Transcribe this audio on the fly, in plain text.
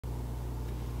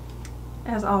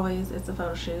As always, it's a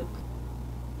photo shoot.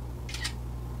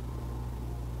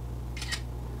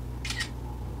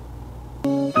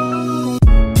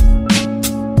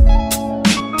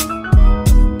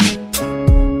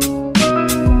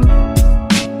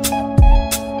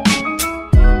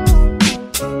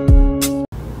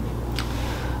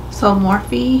 So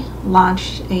Morphe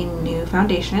launched a new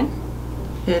foundation.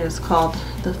 It is called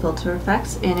the Filt'r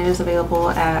Effects, and it is available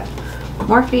at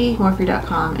Morphe,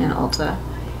 Morphe.com, and Ulta.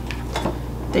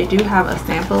 They do have a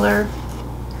sampler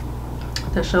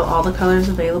that show all the colors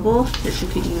available that you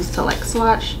could use to like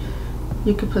swatch.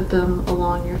 You could put them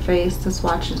along your face to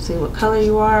swatch and see what color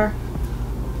you are.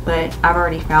 But I've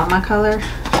already found my color,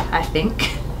 I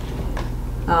think.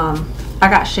 I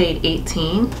got shade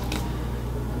 18.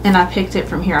 And I picked it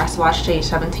from here. I swatched shade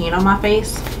 17 on my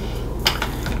face.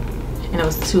 And it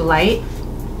was too light.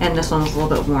 And this one was a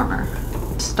little bit warmer.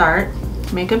 To start,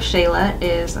 Makeup Shayla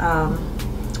is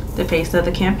the face of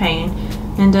the campaign.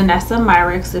 And Danessa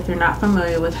Myricks, if you're not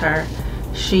familiar with her,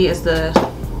 she is the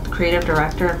creative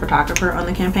director and photographer on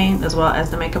the campaign, as well as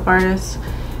the makeup artist.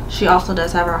 She also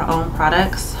does have her own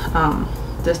products.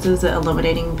 This is the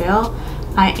Illuminating Veil.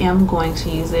 I am going to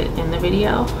use it in the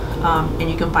video, and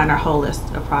you can find our whole list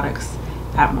of products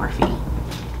at Morphe.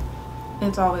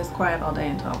 It's always quiet all day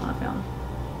until I want to film.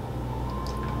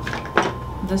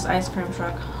 This ice cream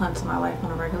truck haunts my life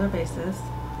on a regular basis.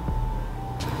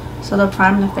 So to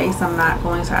prime the face, I'm not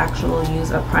going to actually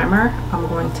use a primer. I'm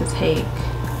going to take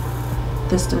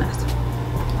this Danessa.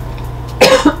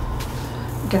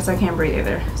 Guess I can't breathe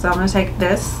either. So I'm going to take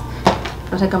this.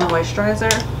 I'm going to take a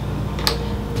moisturizer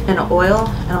and an oil,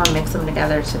 and I'm gonna mix them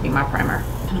together to be my primer.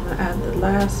 And I'm gonna add the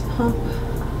last pump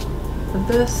of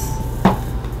this.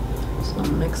 So I'm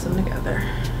gonna mix them together.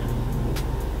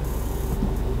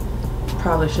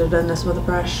 Probably should have done this with a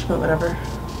brush, but whatever.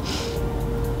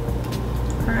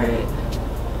 Alright.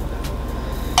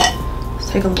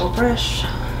 Let's take a little brush,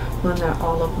 blend that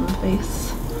all over my face.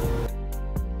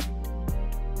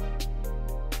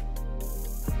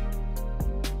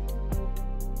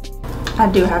 I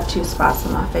do have two spots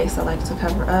on my face I like to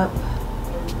cover up.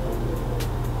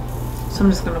 So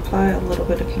I'm just going to apply a little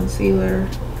bit of concealer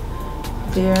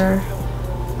there,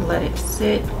 let it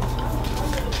sit.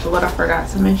 But what I forgot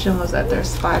to mention was that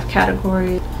there's 5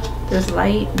 categories. There's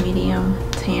light, medium,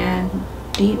 tan,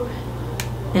 deep,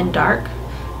 and dark.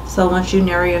 So once you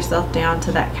narrow yourself down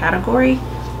to that category,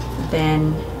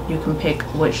 then you can pick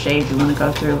which shade you want to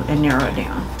go through and narrow it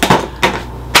down.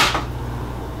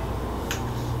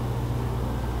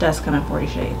 Does come in 40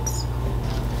 shades.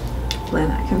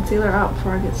 Blend that concealer out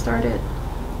before I get started.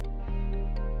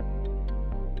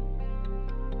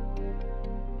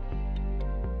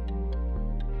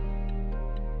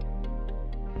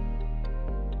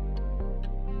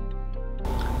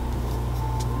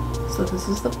 So this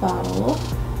is the bottle.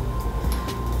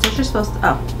 So what you're supposed to,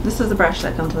 oh, this is the brush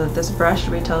that comes with it. This brush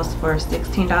retails for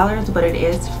 $16, but it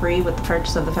is free with the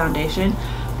purchase of the foundation,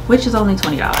 which is only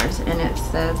 $20, and it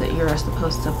says that you're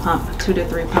supposed to pump 2 to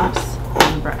 3 pumps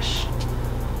on the brush.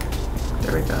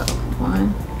 There we go.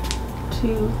 1,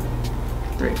 2,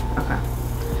 3. Okay.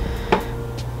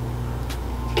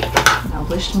 Now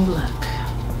wish me luck.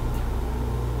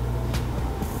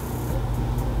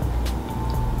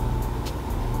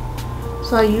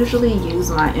 So I usually use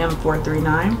my M439,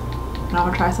 and I'm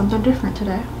gonna try something different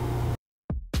today.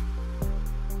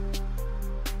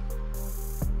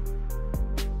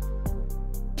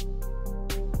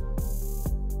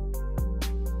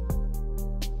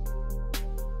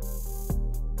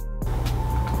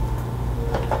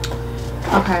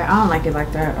 Okay, I don't like it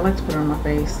like that. I like to put it on my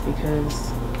face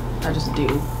because I just do.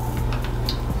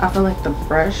 I feel like the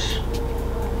brush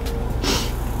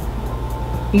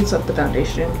eats up the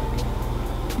foundation,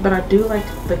 but I do like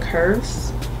the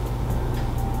curves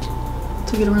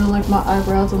to get around like my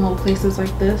eyebrows in little places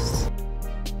like this.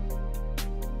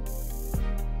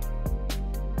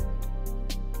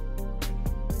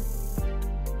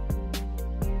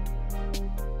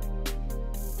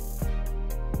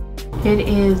 It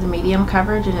is medium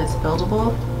coverage and it's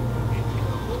buildable.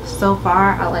 So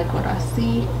far, I like what I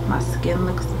see. My skin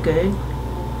looks good.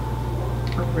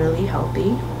 Really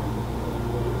healthy.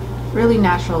 Really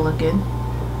natural looking.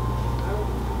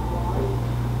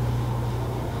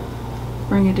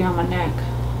 Bring it down my neck.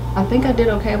 I think I did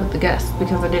okay with the guess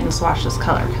because I didn't swatch this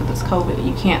color because it's COVID.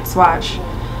 You can't swatch.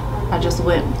 I just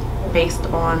went based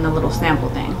on the little sample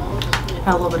thing.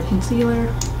 Add a little bit of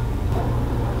concealer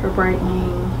for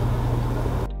brightening.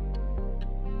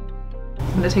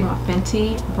 I'm going to take my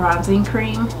Fenty bronzing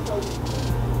cream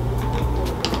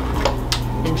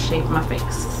and shape my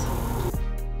face.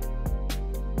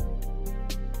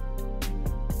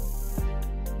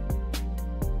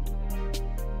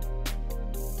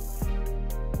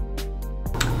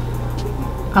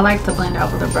 I like to blend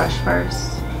out with a brush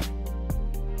first.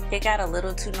 It got a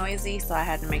little too noisy, so I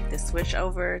had to make this switch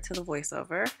over to the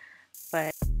voiceover.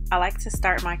 But I like to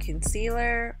start my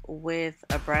concealer with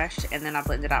a brush and then I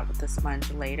blend it out with the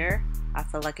sponge later. I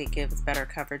feel like it gives better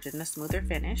coverage and a smoother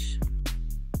finish.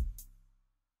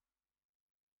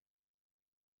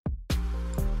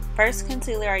 First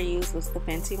concealer I used was the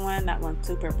Fenty one. That one's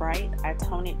super bright. I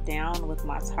tone it down with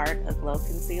my Tarte A Glow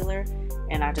concealer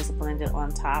and I just blend it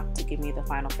on top to give me the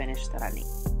final finish that I need.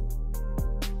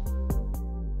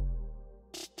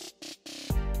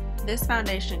 This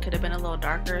foundation could have been a little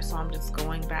darker, so I'm just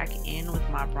going back in with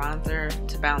my bronzer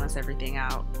to balance everything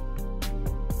out.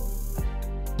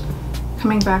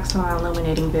 Coming back to my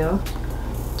illuminating veil,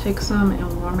 take some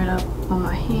and warm it up on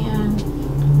my hand.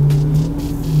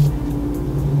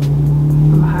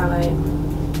 I'm gonna highlight.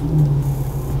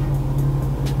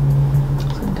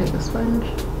 Just gonna take a sponge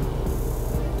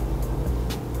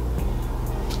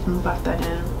and buff that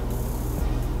in.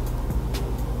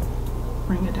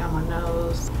 Bring it down my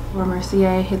nose. For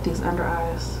Mercier, hit these under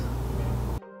eyes.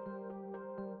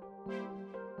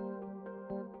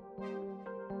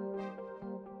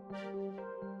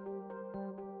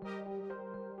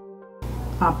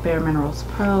 My Bare Minerals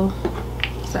Pro,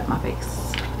 set my face.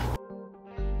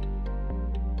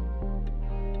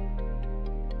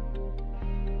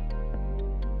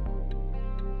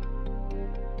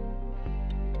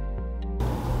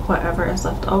 Whatever is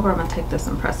left over, I'm gonna take this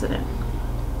and press it in.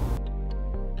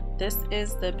 This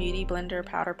is the Beauty Blender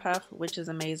Powder Puff, which is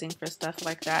amazing for stuff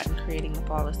like that and creating a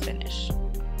flawless finish.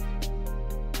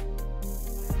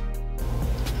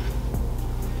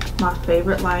 My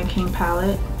favorite Lion King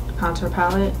palette, contour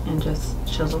palette, and just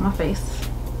chisel my face.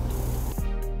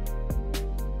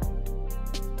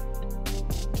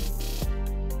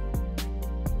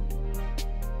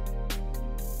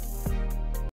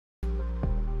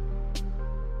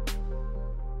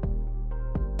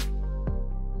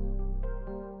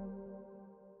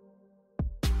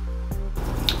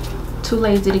 Too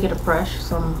lazy to get a brush,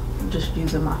 so I'm just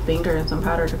using my finger and some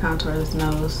powder to contour this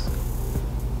nose,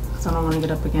 so I don't want to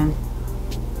get up again.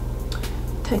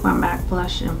 Take my MAC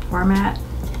blush in Format.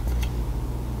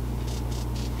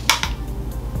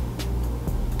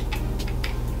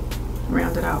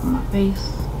 Round it out on my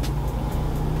face.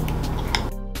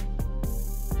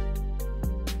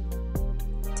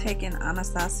 Taking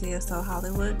Anastasia So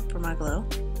Hollywood for my glow.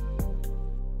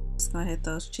 Just gonna hit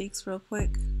those cheeks real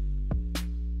quick.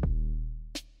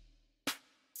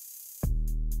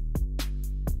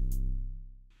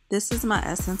 This is my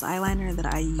Essence eyeliner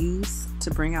that I use to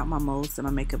bring out my moles that my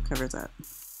makeup covers up.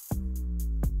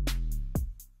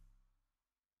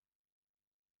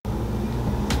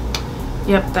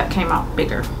 Yep, that came out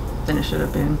bigger than it should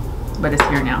have been, but it's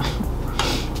here now.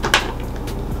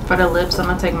 For the lips, I'm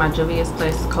gonna take my Juvia's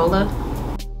Place Kola.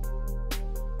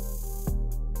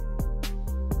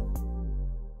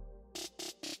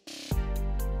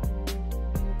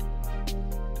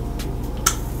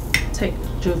 Take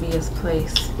Juvia's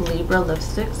Place Libra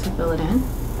lipsticks to fill it in.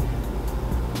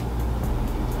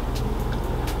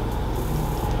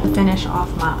 Finish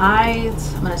off my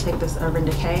eyes, I'm going to take this Urban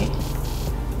Decay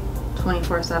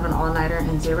 24/7 All-Nighter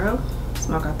in 0.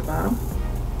 Smoke out the bottom.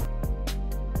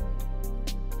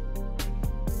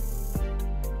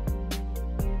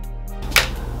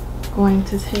 Going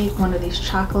to take one of these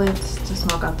chocolates to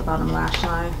smoke out the bottom lash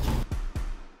line.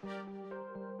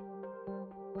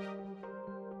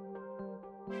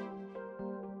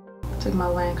 Take my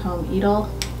Lancome Eagle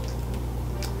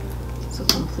to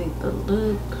complete the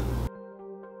look.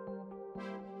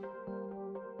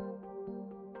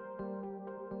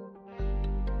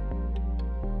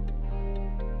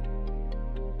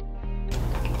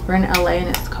 We're in LA and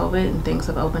it's COVID and things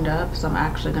have opened up, so I'm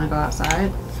actually gonna go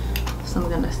outside. So I'm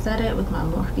gonna set it with my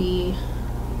Morphe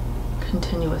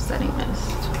Continuous Setting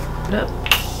Mist. Put it up.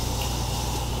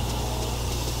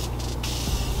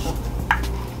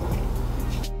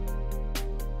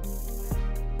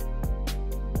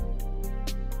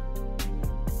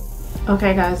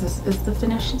 Okay guys, this is the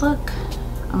finished look.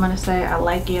 I'm gonna say I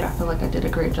like it. I feel like I did a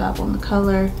great job on the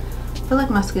color. I feel like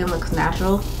my skin looks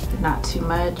natural, not too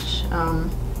much.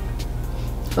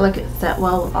 I feel like it set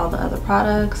well with all the other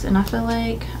products, and I feel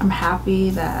like I'm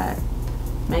happy that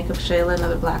Makeup Shayla,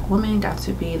 another black woman, got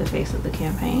to be the face of the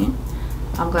campaign.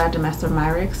 I'm glad Danessa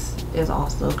Myricks is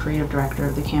also creative director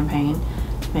of the campaign,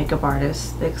 makeup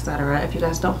artist, etc. If you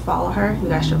guys don't follow her, you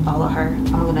guys should follow her.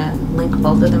 I'm gonna link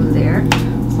both of them there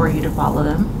for you to follow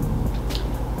them.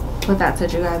 With that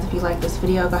said, you guys, if you like this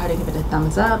video, go ahead and give it a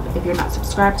thumbs up. If you're not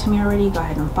subscribed to me already, go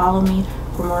ahead and follow me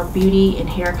for more beauty and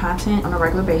hair content on a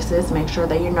regular basis. Make sure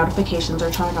that your notifications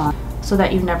are turned on. so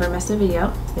that you never miss a video.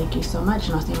 Thank you so much,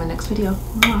 and I'll see you in my next video.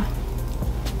 Mwah.